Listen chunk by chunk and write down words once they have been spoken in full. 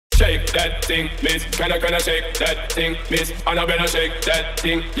Shake that thing, miss. Can I shake that thing, miss? Annabella shake that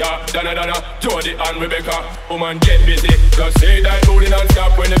thing, yeah. Donna, Jody and Rebecca. Woman get busy. Just shake that booty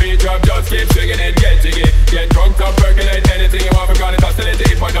non-stop when the beat drop. Just keep swinging it, get jiggy. Get drunk, up, percolate anything you want. Because it's hostility,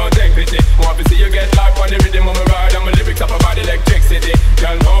 but don't take pity. Want to see you get life on the rhythm of my ride. And my lyrics up about electricity.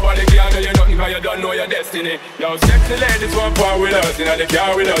 Girl, nobody can do you nothing because you don't know your destiny. Yo, sexy ladies want part with us. In the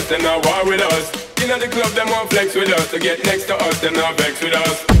car with us, them not war with us. In the club, them want flex with us. To get next to us, them not vex with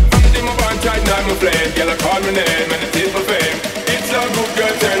us. From my band, tight night, my flame. Girl, I call my name and it is my fame. It's a good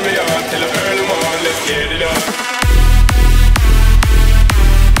girl, turn me on till I earn them on. Let's get it up.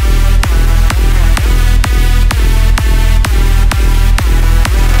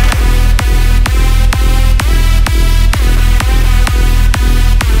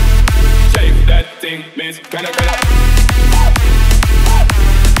 Shake that thing, miss. Can I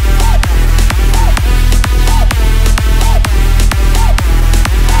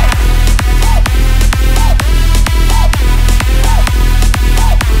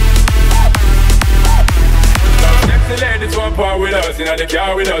ladies want part with us, in the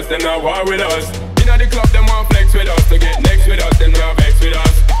car with us, them not war with us. In the club, them want flex with us, to get next with us, them not vex with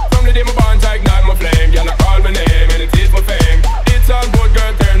us. From the day my bond, I ignite my flame, girl, I call my name and it is my fame. It's all good,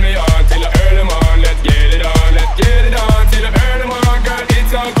 girl, turn me on till I earn them on. Let's get it on, let's get it on till I earn them on, girl.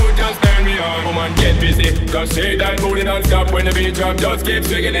 It's all good, just turn me on. Woman, get busy, just shake that booty non-stop when the beat drop. Just keep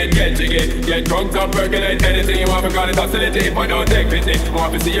swinging it, get jiggy. Get drunk, up, percolate anything you want. Because it's hostility, but don't take pity.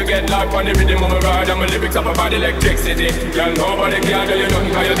 Want to see you get life on the rhythm of my ride. And my lyrics up about electricity. Girl, nobody can do you nothing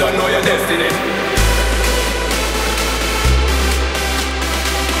because you don't know your destiny.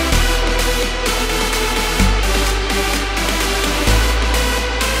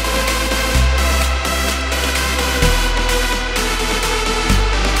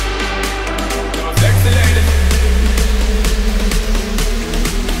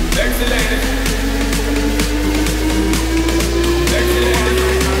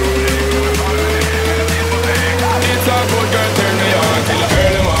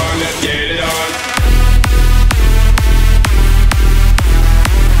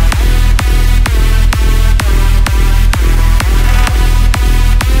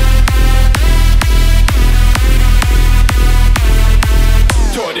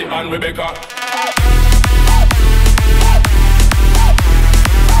 Rebecca.